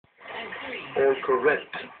all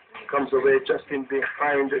correct. Comes away just in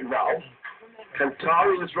behind now.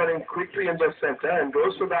 Cantari is running quickly in the center and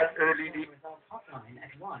goes for that early lead. Hotline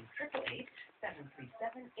at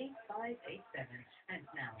 1-888-737-8587. And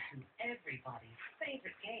now to everybody's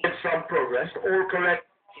favorite game. Some progress, all correct.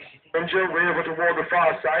 Angel way over toward the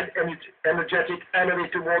far side, energetic enemy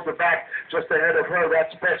toward the back, just ahead of her.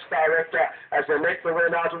 That's Best Director as they make their way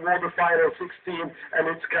now toward the final 16, and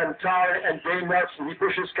it's Cantari and Dane Nelson. He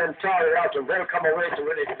pushes Cantari out, and they'll come away to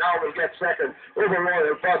it. Now we'll get second. Over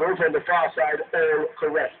Royal Bud, over on the far side, all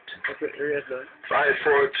correct. 5, 4, 2,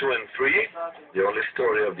 and 3. The only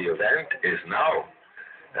story of the event is now,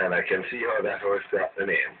 and I can see how that horse got the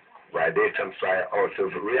name. By daytime fly out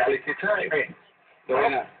of reality time. Okay.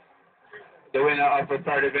 The winner of the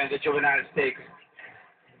third event, the Juvenile Stakes.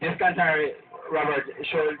 This Cantari, Robert,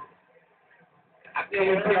 showed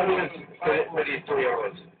improvements for these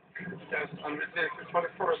 2-year-olds. Yes, and for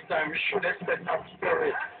the first time, we should expect a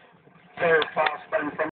very, very fast